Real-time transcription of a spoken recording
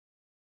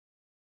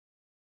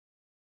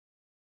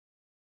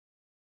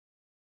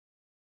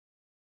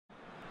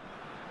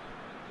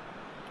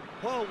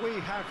Well, we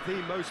have the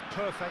most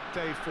perfect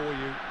day for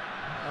you.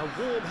 A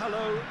warm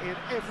hello in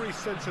every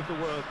sense of the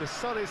word. The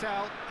sun is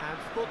out and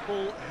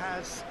football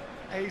has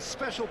a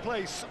special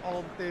place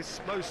on this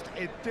most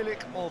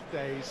idyllic of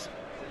days.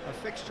 A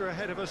fixture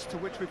ahead of us to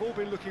which we've all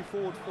been looking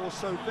forward for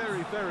so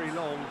very, very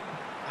long,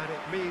 and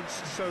it means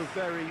so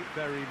very,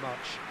 very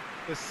much.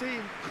 The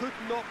scene could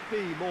not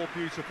be more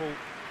beautiful.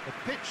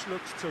 The pitch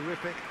looks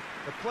terrific.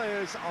 The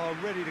players are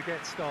ready to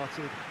get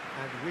started,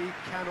 and we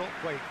cannot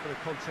wait for the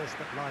contest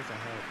that lies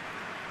ahead.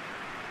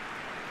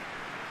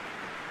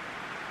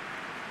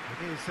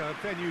 It is a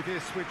venue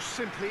this which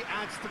simply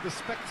adds to the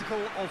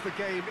spectacle of the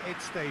game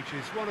it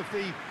stages. One of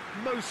the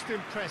most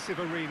impressive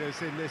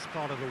arenas in this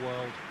part of the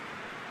world.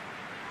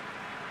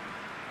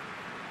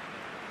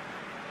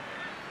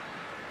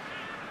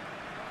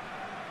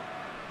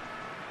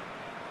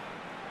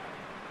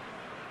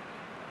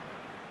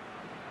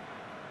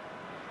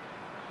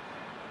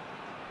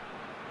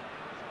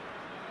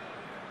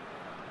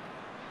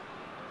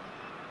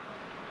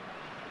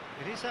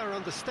 It is our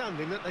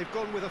understanding that they've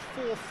gone with a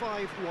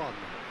 4-5-1.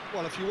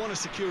 Well, if you want to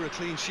secure a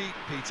clean sheet,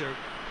 Peter,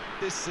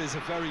 this is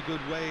a very good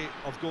way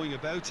of going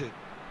about it.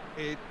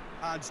 It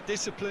adds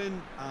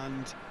discipline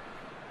and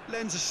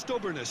lends a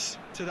stubbornness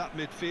to that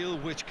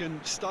midfield, which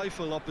can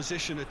stifle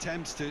opposition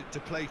attempts to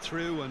play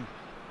through, and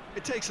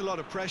it takes a lot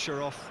of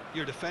pressure off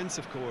your defence,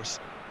 of course.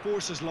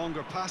 Forces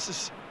longer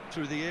passes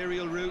through the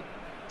aerial route.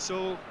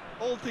 So,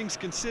 all things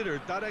considered,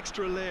 that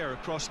extra layer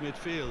across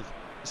midfield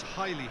is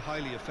highly,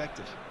 highly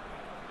effective.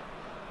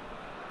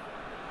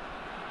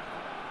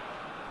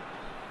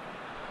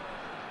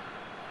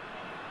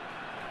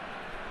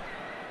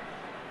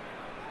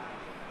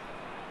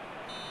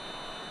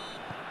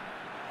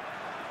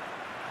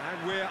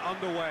 And we're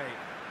underway.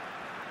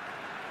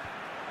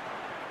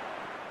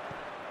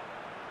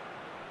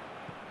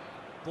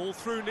 Ball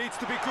through needs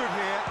to be good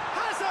here.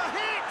 Has a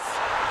hit!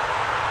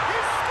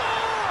 He's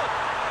scored!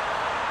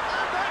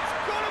 And that's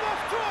got him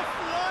off to a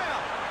flyer!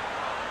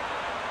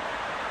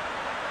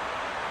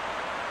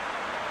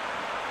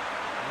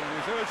 He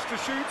was urged to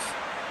shoot,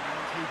 and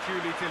he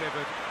duly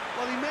delivered.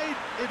 Well, he made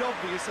it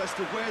obvious as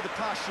to where the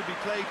pass should be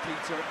played,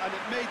 Peter, and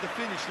it made the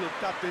finish look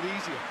that bit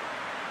easier.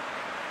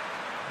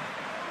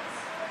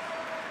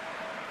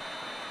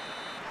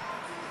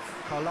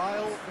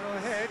 Carlisle go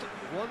ahead,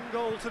 1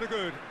 goal to the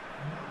good.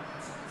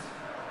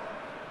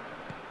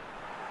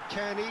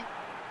 Kenny.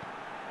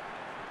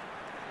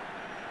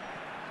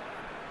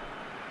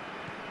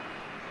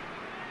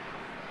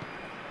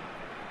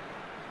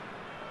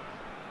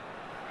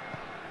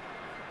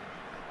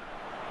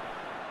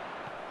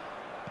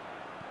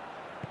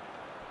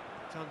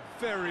 Done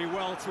very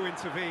well to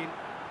intervene.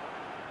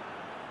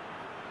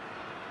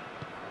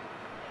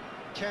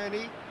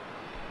 Kenny.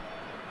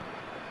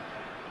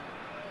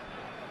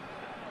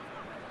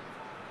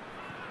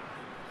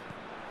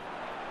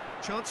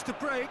 Chance to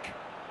break.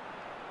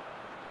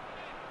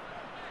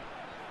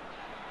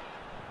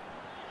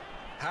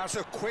 Has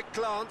a quick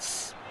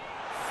glance.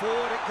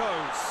 Forward it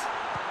goes.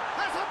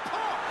 Has a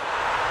pop!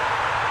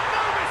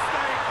 No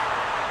mistake!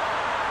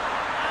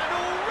 And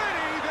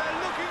already they're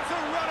looking to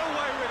run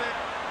away with it.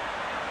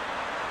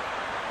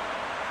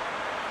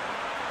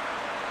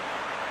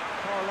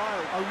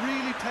 Carlisle are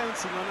really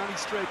pouncing on any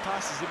stray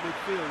passes in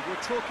midfield. We're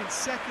talking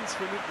seconds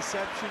from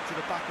interception to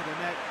the back of the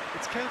net.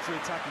 It's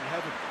counter-attacking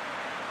heaven.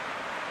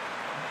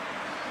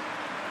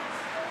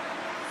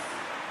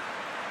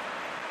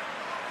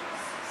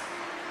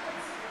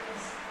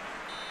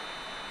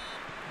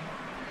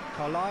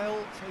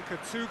 Carlisle take a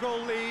 2-goal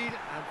lead,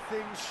 and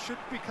things should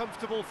be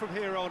comfortable from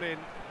here on in.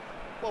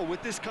 Well,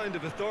 with this kind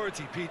of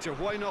authority, Peter,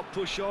 why not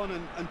push on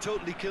and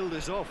totally kill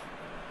this off?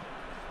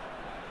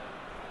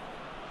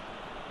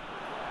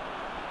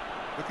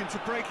 Looking to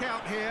break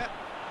out here.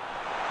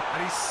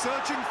 And he's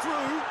surging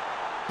through.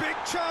 Big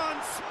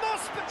chance.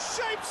 Mossman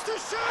shapes to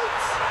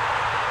shoot.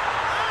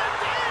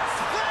 And it's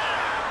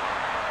there!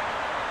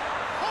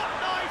 Hot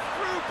knife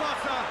through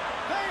butter.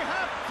 They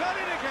have done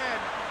it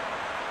again.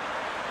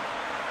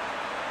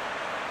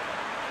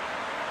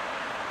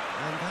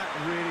 And that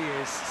really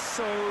is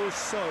so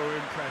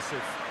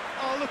impressive.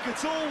 Oh, look,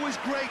 it's always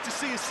great to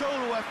see a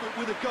solo effort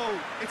with a goal.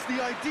 It's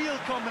the ideal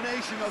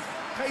combination of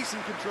pace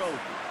and control.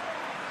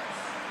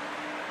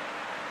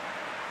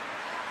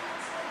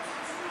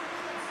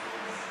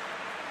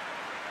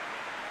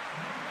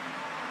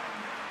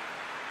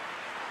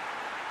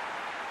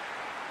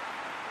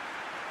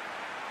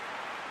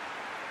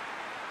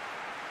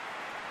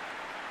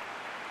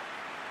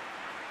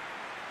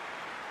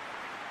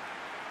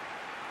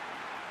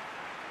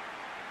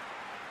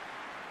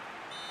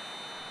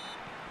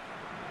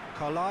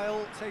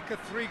 Carlisle take a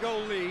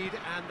 3-goal lead,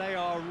 and they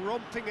are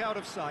romping out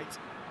of sight.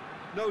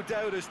 No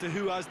doubt as to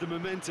who has the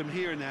momentum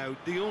here now.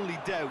 The only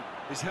doubt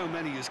is how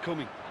many is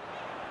coming.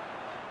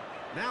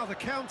 Now the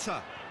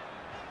counter.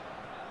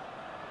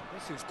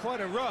 This is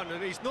quite a run,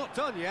 and he's not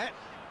done yet.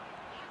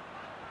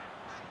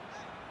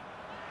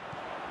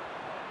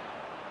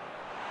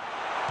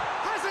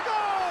 Has a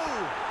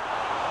goal!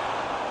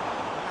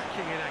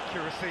 Lacking in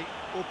accuracy.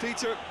 Well,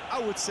 Peter, I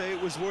would say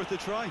it was worth a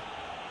try.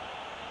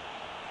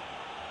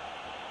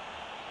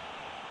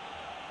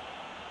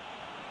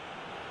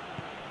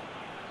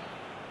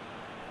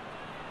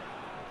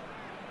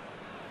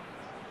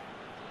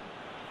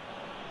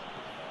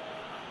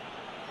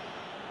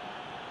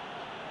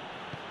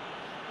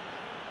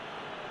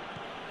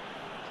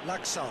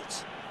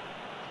 Laxalt.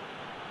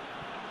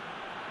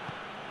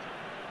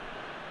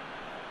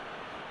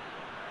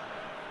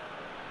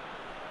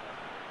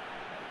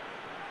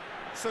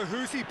 So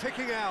who's he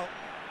picking out?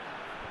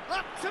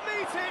 Up to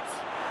meet it!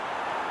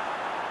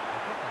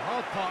 Got the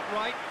hard part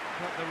right,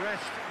 but the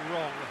rest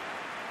wrong.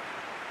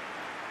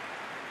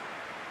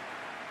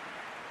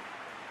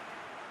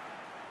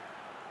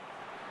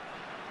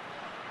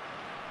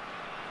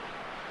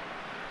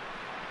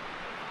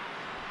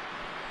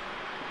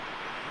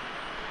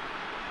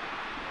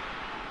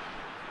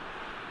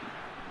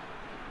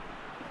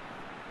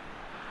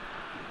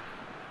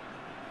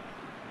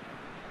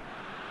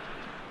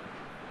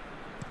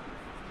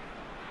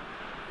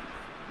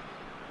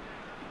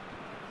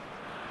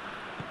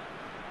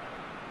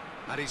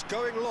 And he's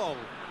going long.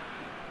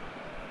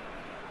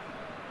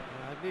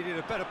 Needed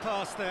a better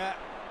pass there.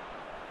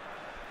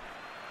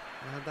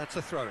 And that's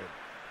a throw-in.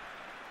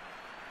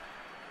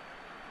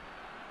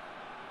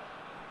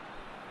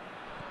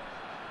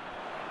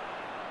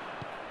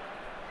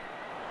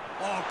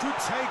 Oh, good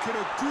take in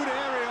a good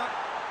area.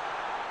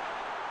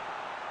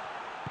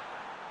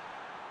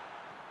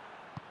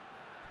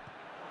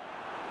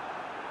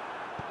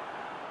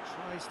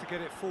 Tries to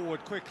get it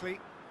forward quickly.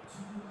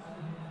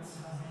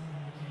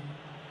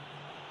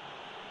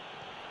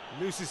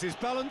 Loses his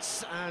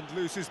balance and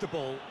loses the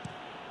ball.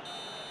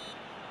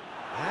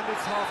 And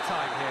it's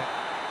half-time here.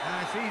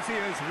 As easy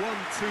as 1,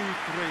 2, 3.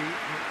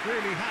 It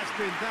really has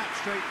been that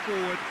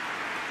straightforward.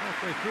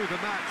 Halfway through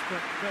the match,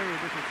 but very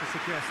little to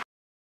suggest.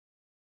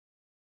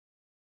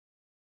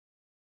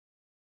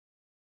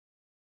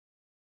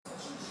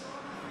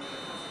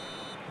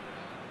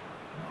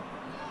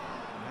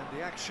 And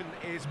the action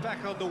is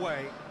back on the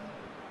way.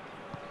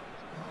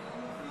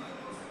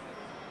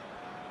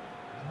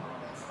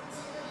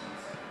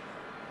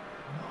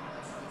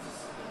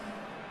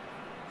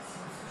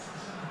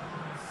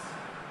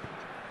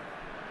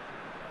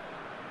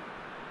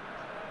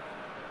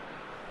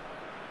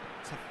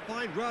 A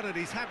fine run, and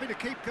he's happy to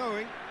keep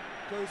going.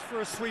 Goes for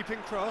a sweeping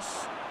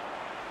cross.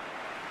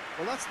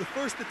 Well, that's the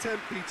first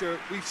attempt, Peter,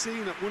 we've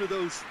seen at one of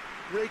those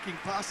raking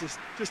passes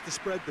just to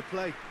spread the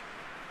play.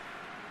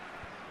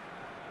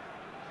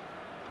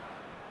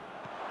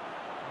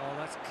 Oh,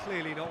 that's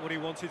clearly not what he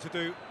wanted to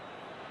do.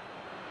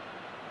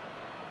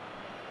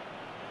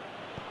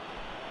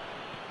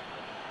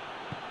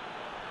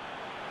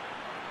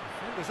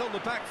 Defender's on the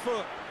back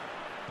foot.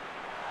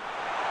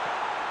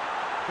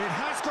 It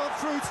has gone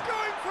through, it's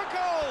going for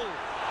goal!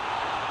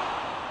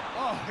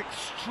 Oh,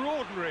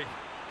 extraordinary.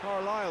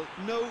 Carlisle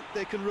know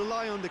they can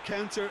rely on the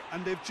counter,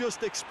 and they've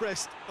just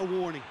expressed a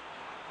warning.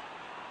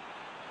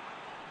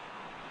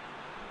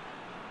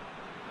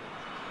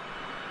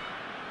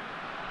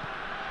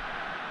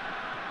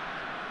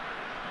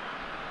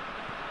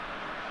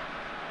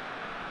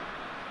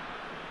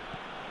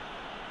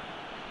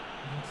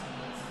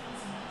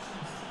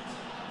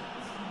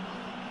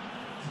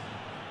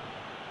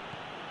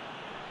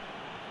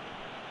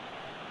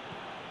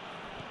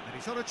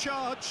 He's on a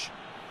charge.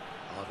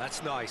 Oh,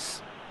 that's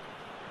nice.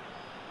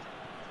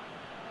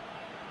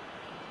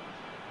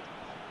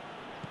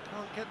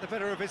 Can't get the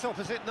better of his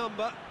opposite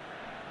number.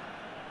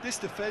 This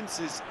defence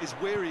is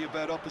wary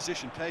about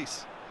opposition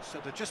pace.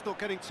 So they're just not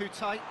getting too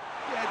tight.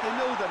 Yeah, they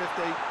know that if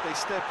they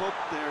step up,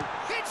 they're...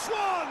 Hits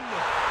one! And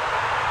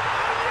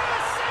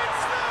yes,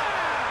 it's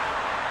there!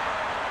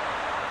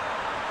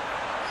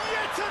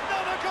 Yet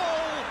another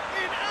goal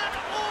in an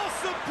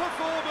awesome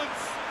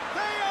performance. They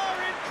are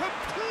in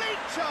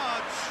complete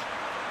charge.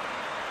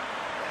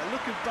 Yeah,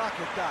 looking back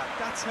at that,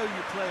 that's how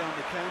you play on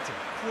the counter.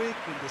 Quick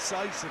and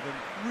decisive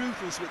and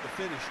ruthless with the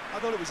finish. I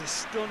thought it was a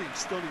stunning,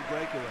 stunning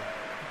breakaway.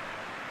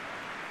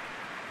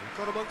 We've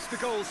got amongst the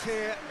goals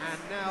here, and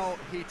now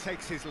he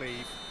takes his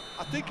leave.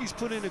 I think he's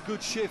put in a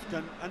good shift,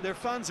 and their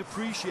fans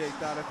appreciate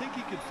that. I think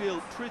he can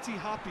feel pretty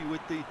happy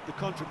with the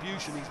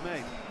contribution he's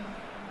made.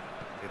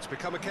 It's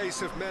become a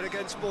case of men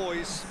against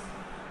boys.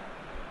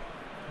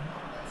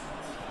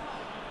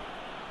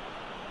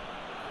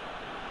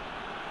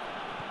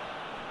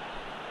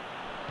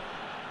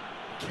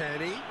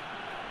 Kenny.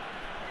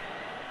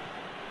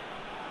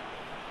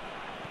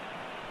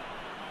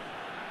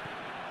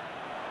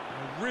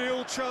 A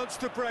real chance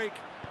to break.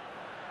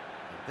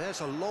 And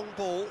there's a long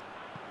ball.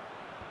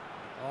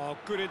 Oh,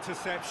 good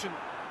interception.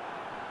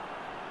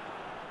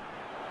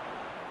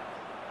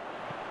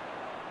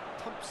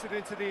 Pumps it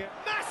into the air.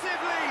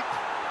 Massive leap!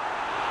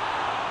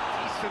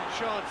 Decent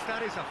chance,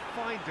 that is a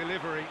fine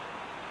delivery.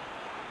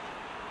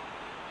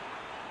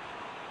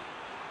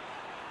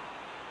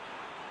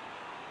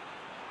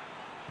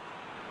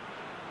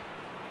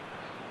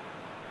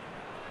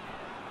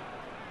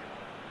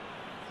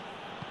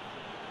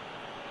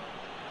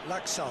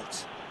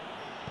 Laxalt.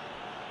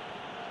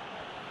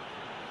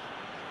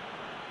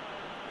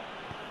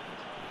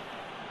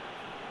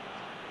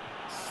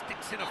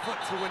 missing a foot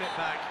to win it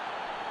back.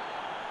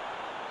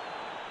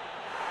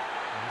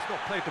 He's not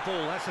played the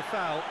ball, that's a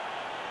foul.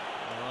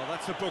 Well,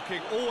 that's a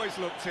booking, always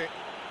looked it.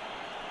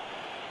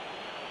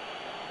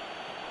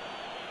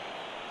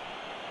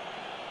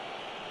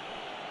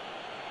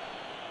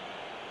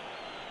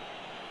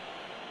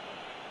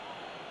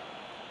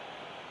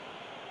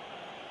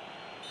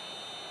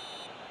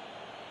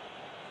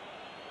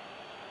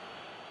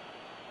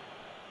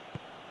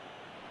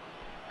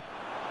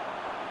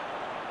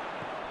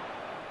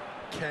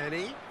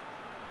 Kenny.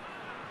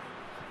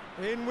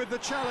 In with the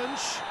challenge.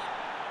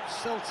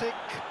 Celtic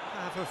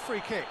have a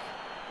free kick.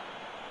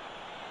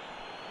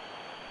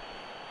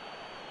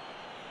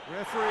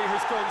 Referee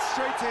has gone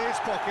straight to his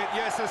pocket.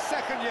 Yes, a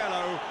second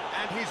yellow,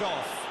 and he's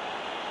off.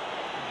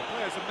 And the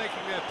players are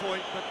making their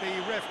point, but the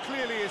ref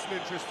clearly isn't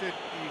interested.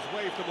 He's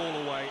waved them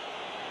all away.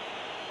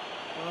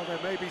 Well,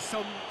 there may be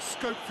some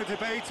scope for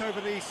debate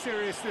over the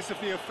seriousness of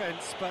the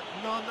offence, but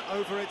none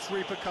over its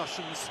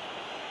repercussions.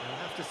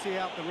 They'll have to see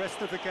out the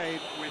rest of the game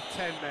with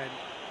 10 men.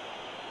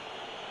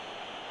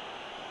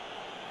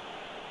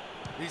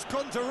 He's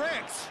gone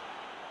direct.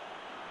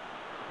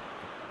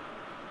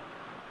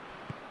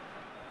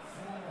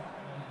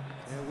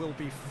 There will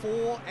be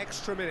 4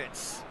 extra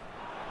minutes.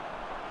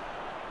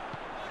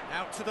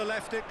 Out to the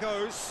left it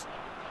goes.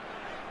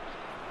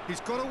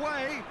 He's got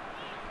away.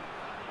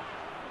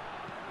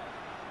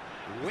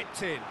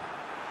 Whipped in.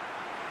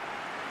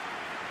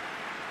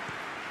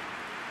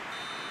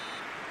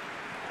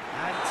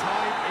 And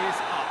time is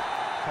up.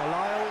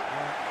 Carlisle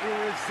are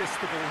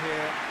irresistible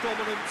here.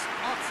 Dominant,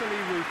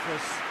 utterly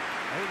ruthless.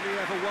 Only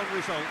ever one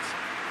result.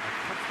 A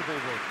comfortable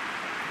win.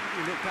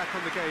 You look back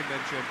on the game then,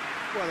 Jim.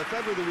 Well, if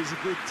ever there was a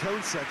good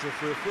tone setter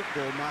for a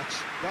football match,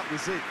 that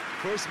was it.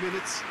 First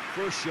minutes,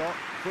 first shot,